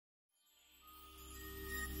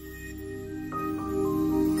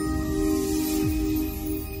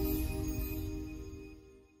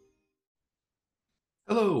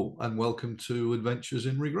and welcome to Adventures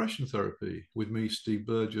in Regression Therapy with me, Steve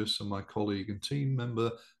Burgess, and my colleague and team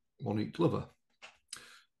member, Monique Glover.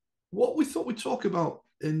 What we thought we'd talk about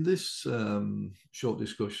in this short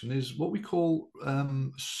discussion is what we call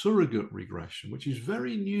surrogate regression, which is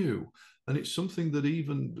very new. And it's something that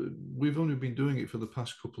we've only been doing it for the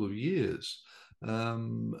past couple of years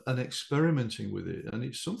and experimenting with it. And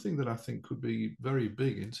it's something that I think could be very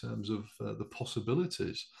big in terms of the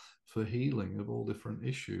possibilities for healing of all different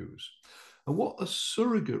issues. And what a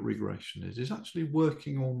surrogate regression is actually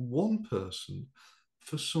working on one person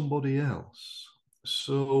for somebody else.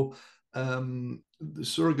 So the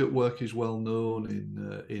surrogate work is well known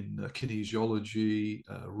in kinesiology,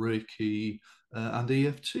 Reiki, and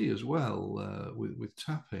EFT as well, with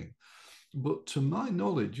tapping. But to my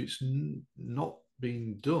knowledge, it's not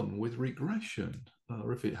been done with regression,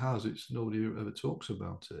 or if it has, it's nobody ever talks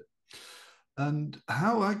about it. And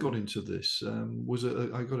how I got into this was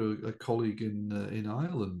I got a colleague in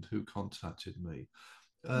Ireland who contacted me,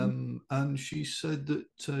 and she said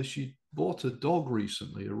that she bought a dog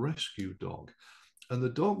recently, a rescue dog, and the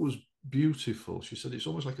dog was beautiful. She said it's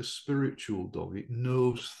almost like a spiritual dog. It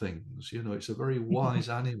knows things, it's a very wise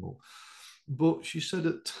animal. But she said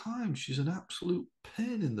at times she's an absolute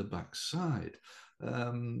pain in the backside.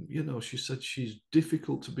 She said she's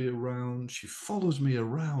difficult to be around. She follows me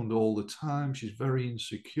around all the time. She's very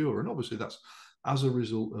insecure. And obviously that's as a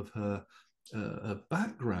result of her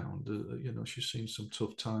background. She's seen some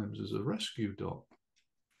tough times as a rescue dog.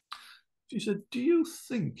 She said, do you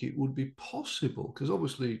think it would be possible? Because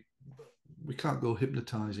obviously we can't go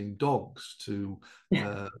hypnotizing dogs to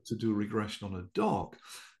do regression on a dog.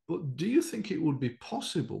 But do you think it would be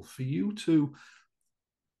possible for you to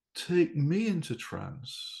take me into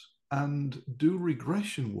trance and do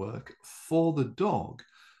regression work for the dog?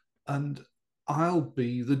 And I'll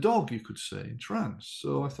be the dog, you could say, in trance.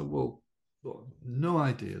 So I thought, well, no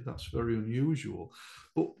idea. That's very unusual.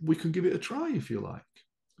 But we can give it a try if you like.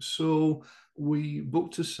 So we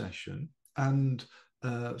booked a session, and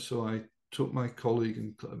so I took my colleague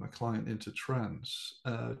and my client into trance,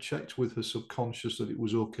 checked with her subconscious that it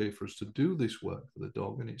was okay for us to do this work for the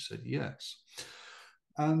dog, and it said yes.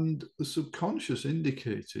 And the subconscious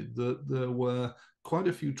indicated that there were quite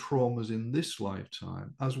a few traumas in this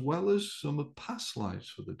lifetime, as well as some of past lives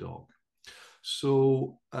for the dog.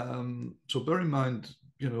 So bear in mind,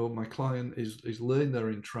 my client is laying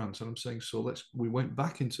there in trance, and I'm saying, so we went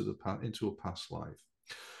back into a past life,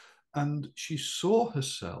 and she saw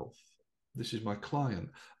herself, this is my client,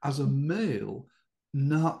 as a male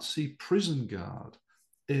Nazi prison guard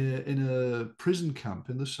in a prison camp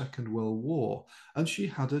in the Second World War, and she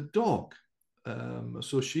had a dog.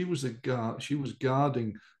 So she was she was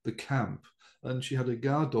guarding the camp, and she had a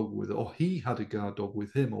guard dog with her, or he had a guard dog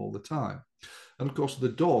with him all the time. And of course, the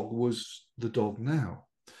dog was the dog now.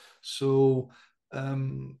 So,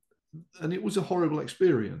 and it was a horrible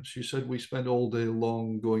experience. She said we spent all day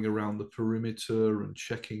long going around the perimeter and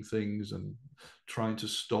checking things and trying to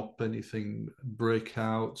stop anything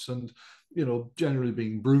breakouts and, generally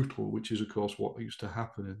being brutal, which is, of course, what used to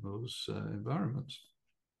happen in those environments.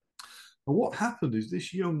 And what happened is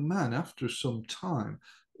this young man, after some time,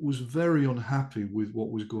 was very unhappy with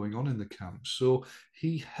what was going on in the camp. So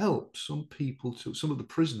he helped some of the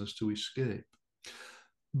prisoners to escape.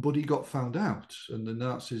 But he got found out, and the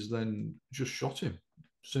Nazis then just shot him.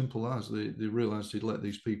 Simple as they realized he'd let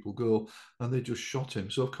these people go, and they just shot him.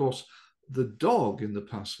 So, of course, the dog in the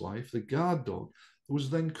past life, the guard dog, was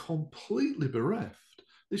then completely bereft.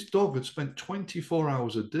 This dog had spent 24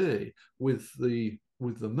 hours a day with the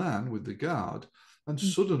man, with the guard, and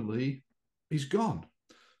suddenly he's gone.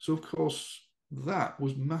 So, of course, that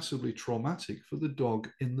was massively traumatic for the dog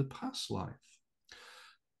in the past life.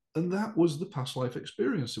 And that was the past life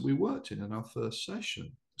experience that we worked in our first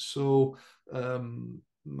session. So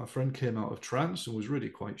my friend came out of trance and was really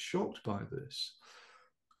quite shocked by this.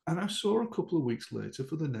 And I saw her a couple of weeks later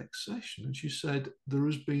for the next session, and she said there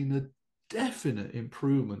has been a definite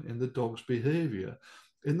improvement in the dog's behavior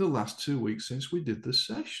in the last 2 weeks since we did the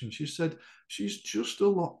session. She said she's just a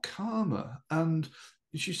lot calmer. And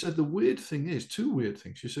she said the weird thing is, two weird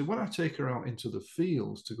things. She said, when I take her out into the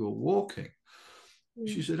fields to go walking,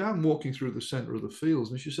 she said, I'm walking through the center of the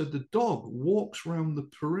fields. And she said, the dog walks around the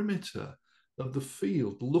perimeter of the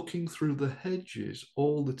field, looking through the hedges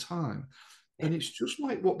all the time. And it's just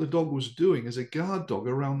like what the dog was doing as a guard dog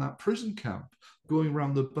around that prison camp, going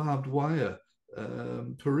around the barbed wire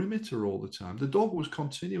perimeter all the time. The dog was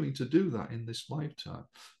continuing to do that in this lifetime.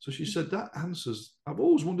 So she said, that answers, I've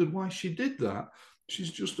always wondered why she did that.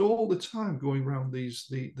 She's just all the time going around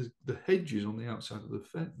the hedges on the outside of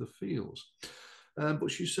the fields.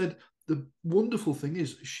 But she said the wonderful thing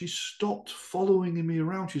is she stopped following me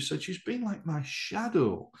around. She said she's been like my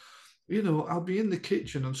shadow. You know, I'll be in the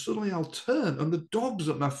kitchen and suddenly I'll turn and the dog's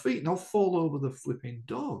at my feet and I'll fall over the flipping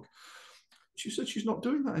dog. She said she's not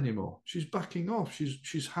doing that anymore. She's backing off.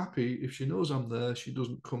 She's happy if she knows I'm there. She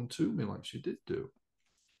doesn't come to me like she did do.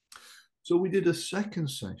 So we did a second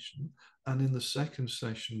session, and in the second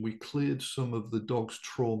session, we cleared some of the dog's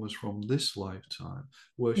traumas from this lifetime,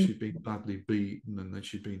 where she'd been badly beaten, and then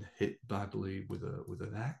she'd been hit badly with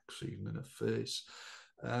an axe, even in her face.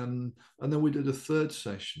 And then we did a third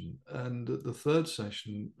session, and at the third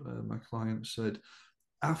session, my client said,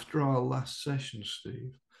 after our last session,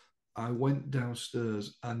 Steve, I went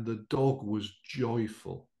downstairs and the dog was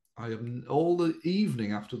joyful. I have all the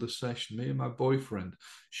evening after the session, me and my boyfriend,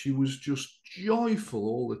 she was just joyful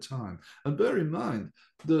all the time. And bear in mind,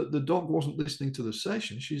 the dog wasn't listening to the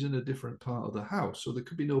session. She's in a different part of the house. So there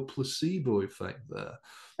could be no placebo effect there.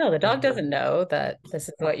 No, the dog And doesn't know that this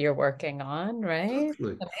is what you're working on, right?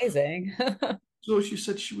 exactly. Amazing. So she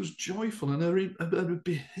said she was joyful and her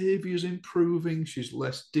behavior is improving. She's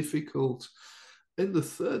less difficult. In the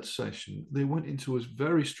third session, they went into a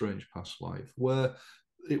very strange past life where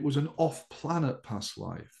it was an off-planet past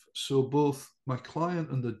life. So both my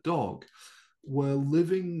client and the dog were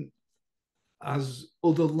living as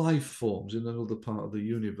other life forms in another part of the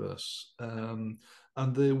universe. And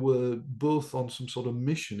they were both on some sort of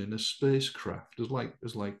mission in a spacecraft, as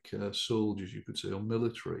like soldiers, you could say, or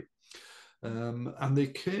military. And they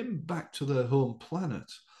came back to their home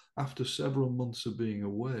planet after several months of being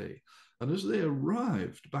away. And as they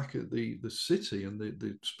arrived back at the city and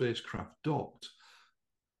the spacecraft docked,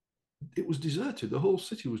 it was deserted. The whole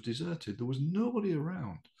city was deserted. There was nobody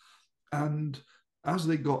around. And as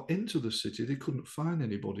they got into the city, they couldn't find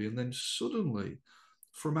anybody. And then suddenly,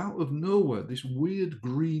 from out of nowhere, this weird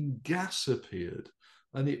green gas appeared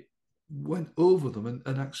and it went over them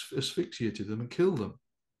and asphyxiated them and killed them.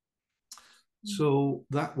 So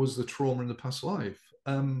that was the trauma in the past life.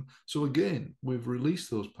 So again, we've released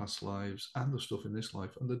those past lives and the stuff in this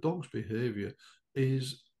life, and the dog's behavior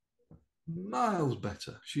is miles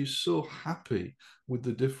better. She's so happy with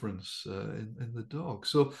the difference in the dog.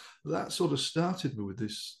 So that sort of started me with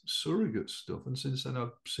this surrogate stuff. And since then,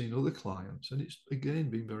 I've seen other clients, and it's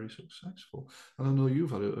again been very successful. And I know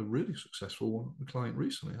you've had a really successful one client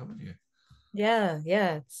recently, haven't you? Yeah,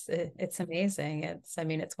 it's amazing. I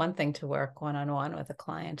mean, it's one thing to work one-on-one with a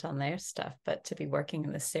client on their stuff, but to be working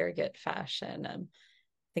in the surrogate fashion, I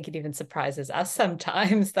think it even surprises us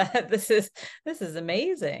sometimes that this is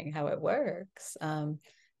amazing how it works.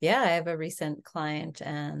 Yeah, I have a recent client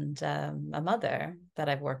and a mother that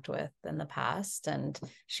I've worked with in the past, and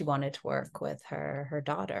she wanted to work with her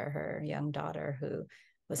daughter, her young daughter, who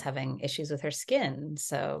was having issues with her skin.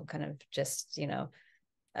 So kind of just,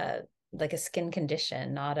 uh, like a skin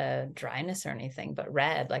condition, not a dryness or anything, but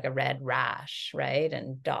red, like a red rash, right?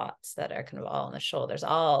 And dots that are kind of all on the shoulders,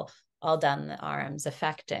 all down the arms,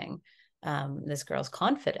 affecting this girl's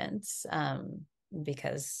confidence,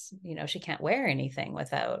 because she can't wear anything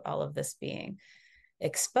without all of this being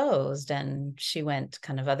exposed. And she went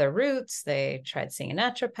kind of other routes. They tried seeing a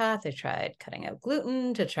naturopath. They tried cutting out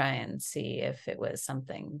gluten to try and see if it was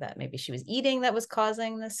something that maybe she was eating that was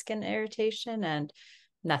causing the skin irritation, and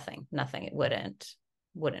nothing. It wouldn't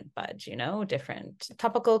budge. Different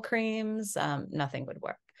topical creams, nothing would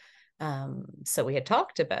work. So we had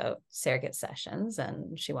talked about surrogate sessions,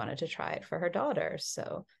 and she wanted to try it for her daughter.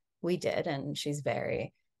 So we did, and she's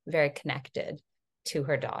very, very connected to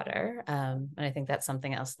her daughter. And I think that's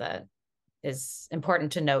something else that is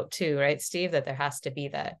important to note too, right, Steve, that there has to be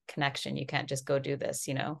that connection. You can't just go do this,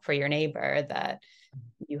 for your neighbor that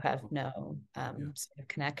you have no sort of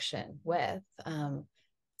connection with.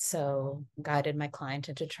 So guided my client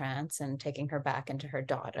into trance and taking her back into her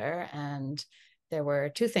daughter. And there were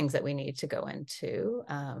two things that we need to go into,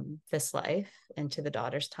 this life, into the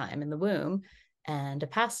daughter's time in the womb, and a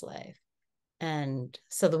past life. And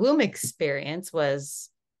so the womb experience was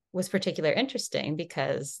particularly interesting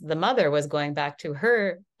because the mother was going back to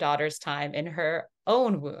her daughter's time in her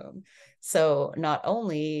own womb. So not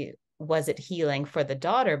only was it healing for the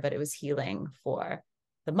daughter, but it was healing for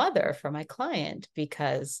the mother, for my client,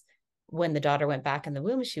 because when the daughter went back in the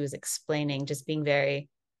womb, she was explaining just being very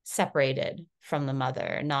separated from the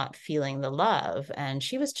mother, not feeling the love. And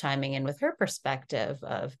she was chiming in with her perspective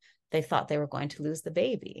of they thought they were going to lose the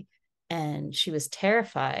baby. And she was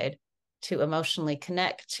terrified to emotionally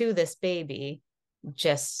connect to this baby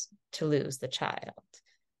just to lose the child.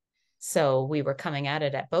 So we were coming at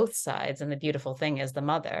it at both sides. And the beautiful thing is the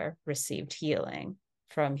mother received healing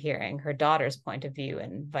from hearing her daughter's point of view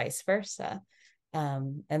and vice versa.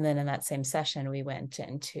 And then in that same session, we went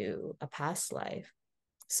into a past life.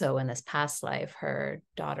 So in this past life, her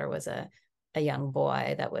daughter was a young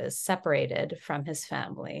boy that was separated from his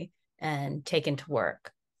family and taken to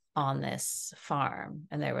work on this farm.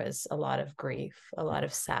 And there was a lot of grief, a lot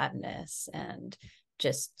of sadness, and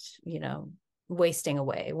just, wasting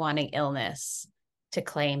away, wanting illness to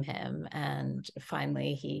claim him. And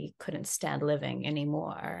finally, he couldn't stand living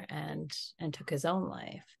anymore and took his own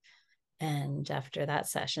life. And after that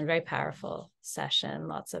session, very powerful session,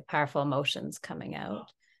 lots of powerful emotions coming out.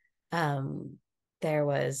 There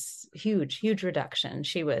was huge reduction.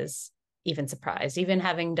 She was even surprised, even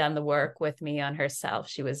having done the work with me on herself,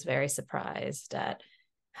 she was very surprised at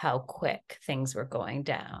how quick things were going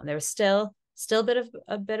down. There was still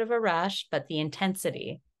a bit of a rush, but the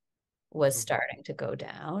intensity was starting to go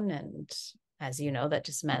down. And as you know, that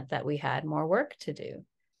just meant that we had more work to do.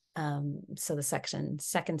 So the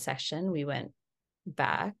second session, we went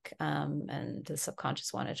back, and the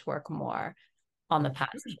subconscious wanted to work more on the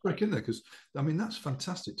past. Just break in there, because I mean that's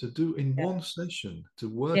fantastic to do in one session, to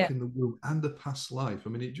work in the womb and the past life. I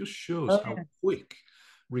mean, it just shows how quick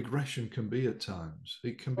regression can be at times.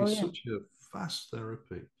 It can be such a fast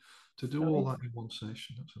therapy to do all that in one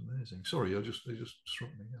session. That's amazing. Sorry, it just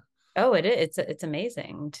struck me. Yeah. Oh, it is. It's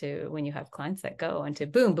amazing to when you have clients that go into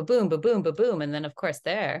boom, ba boom, ba boom, ba boom, and then of course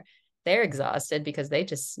they're exhausted because they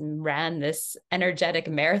just ran this energetic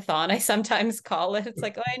marathon, I sometimes call it. It's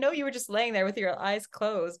like, oh, I know you were just laying there with your eyes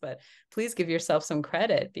closed, but please give yourself some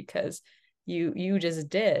credit because you just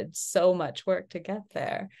did so much work to get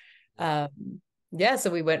there. So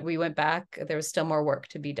we went back. There was still more work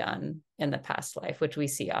to be done in the past life, which we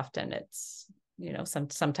see often. It's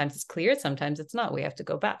sometimes it's clear, sometimes it's not. We have to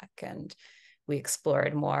go back, and we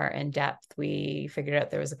explored more in depth. We figured out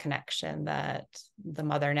there was a connection, that the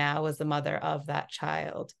mother now was the mother of that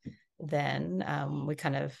child. Then we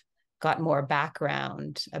kind of got more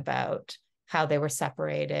background about how they were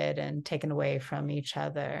separated and taken away from each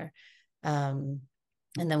other. And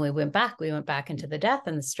then we went back into the death.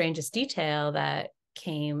 And the strangest detail that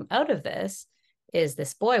came out of this is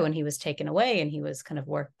this boy, when he was taken away and he was kind of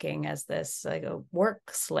working as this like a work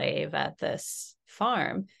slave at this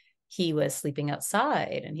farm, he was sleeping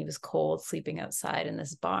outside, and he was cold, sleeping outside in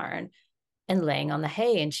this barn and laying on the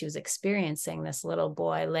hay. And she was experiencing this little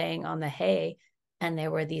boy laying on the hay, and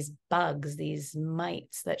there were these bugs, these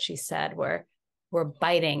mites that she said were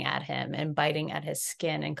biting at him and biting at his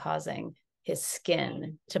skin and causing his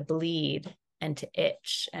skin to bleed and to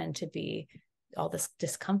itch and to be all this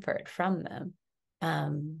discomfort from them.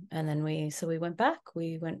 And then we went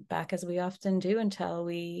back as we often do, until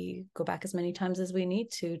we go back as many times as we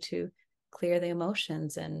need to clear the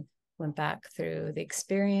emotions, and went back through the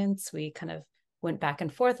experience. We kind of went back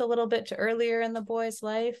and forth a little bit to earlier in the boy's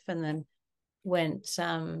life, and then went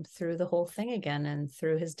through the whole thing again and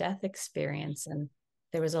through his death experience. And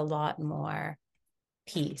there was a lot more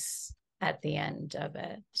peace at the end of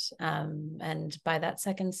it. And by that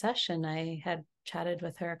second session, I had chatted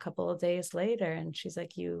with her a couple of days later, and she's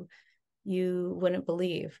like, you wouldn't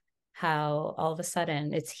believe how all of a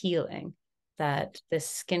sudden it's healing, that this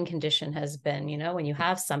skin condition has been, when you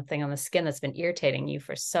have something on the skin that's been irritating you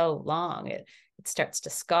for so long, it starts to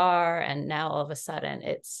scar, and now all of a sudden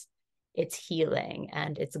it's healing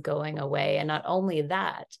and it's going away. And not only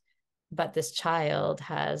that, but this child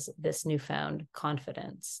has this newfound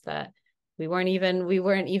confidence that we weren't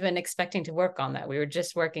even expecting to work on that. We were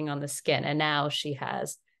just working on the skin. And now she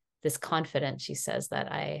has this confidence. She says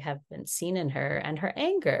that I have been seen in her, and her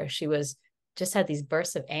anger. She was just had these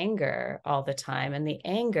bursts of anger all the time, and the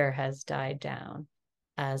anger has died down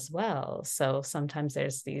as well. So sometimes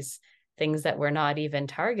there's these things that we're not even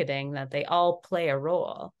targeting, that they all play a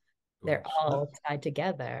role. They're all tied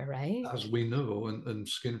together, right? As we know, and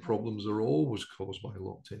skin problems are always caused by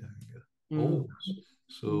locked in anger. Always.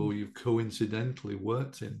 So you've coincidentally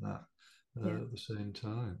worked in that at the same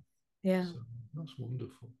time. Yeah. So that's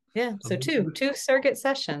wonderful. Yeah. So two surrogate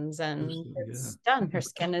sessions, and it's done. Her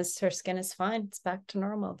skin is fine. It's back to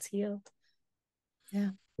normal. It's healed. Yeah.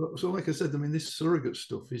 So like I said, I mean, this surrogate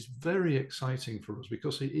stuff is very exciting for us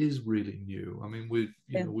because it is really new. I mean, we've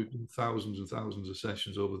done thousands and thousands of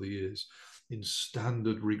sessions over the years in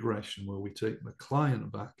standard regression, where we take the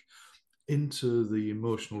client back into the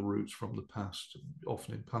emotional roots from the past,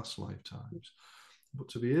 often in past lifetimes. But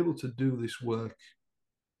to be able to do this work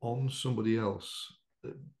on somebody else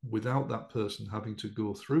without that person having to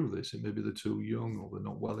go through this, it maybe they're too young or they're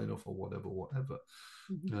not well enough or whatever.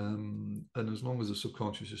 And as long as the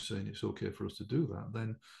subconscious is saying it's okay for us to do that,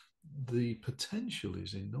 then the potential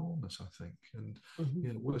is enormous, I think. And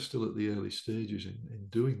Mhm. we're still at the early stages in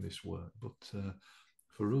doing this work, but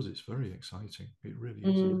for us, it's very exciting. It really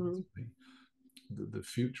is. Mhm. The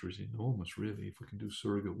future is enormous, really, if we can do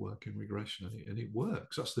surrogate work in regression and it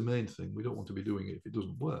works. That's the main thing. We don't want to be doing it if it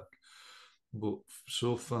doesn't work. But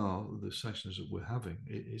so far, the sessions that we're having,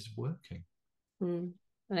 it is working. Mm.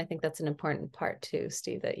 And I think that's an important part too,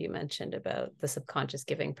 Steve, that you mentioned about the subconscious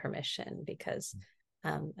giving permission, because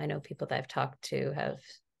I know people that I've talked to have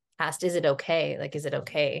asked, is it okay? Like, is it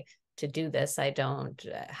okay to do this?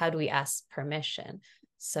 How do we ask permission?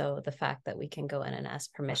 So the fact that we can go in and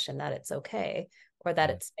ask permission that it's okay, or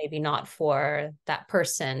that it's maybe not for that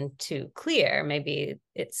person to clear, maybe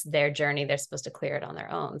it's their journey, they're supposed to clear it on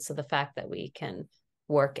their own. So the fact that we can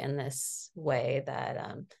work in this way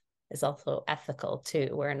that is also ethical too.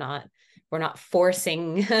 We're not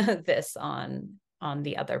forcing this on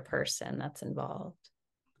the other person that's involved.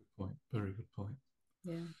 Good point. Very good point.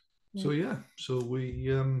 Yeah. So we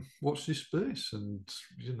watch this space, and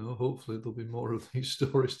hopefully there'll be more of these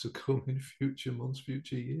stories to come in future months,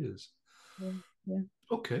 future years. Yeah. Yeah.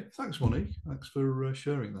 Okay, thanks, Monique. Thanks for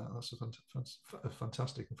sharing that. That's a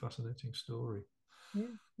fantastic and fascinating story. Yeah.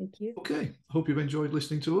 Thank you. Okay, hope you've enjoyed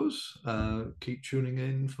listening to us. Keep tuning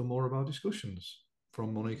in for more of our discussions.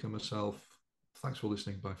 From Monique and myself, thanks for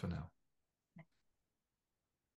listening. Bye for now.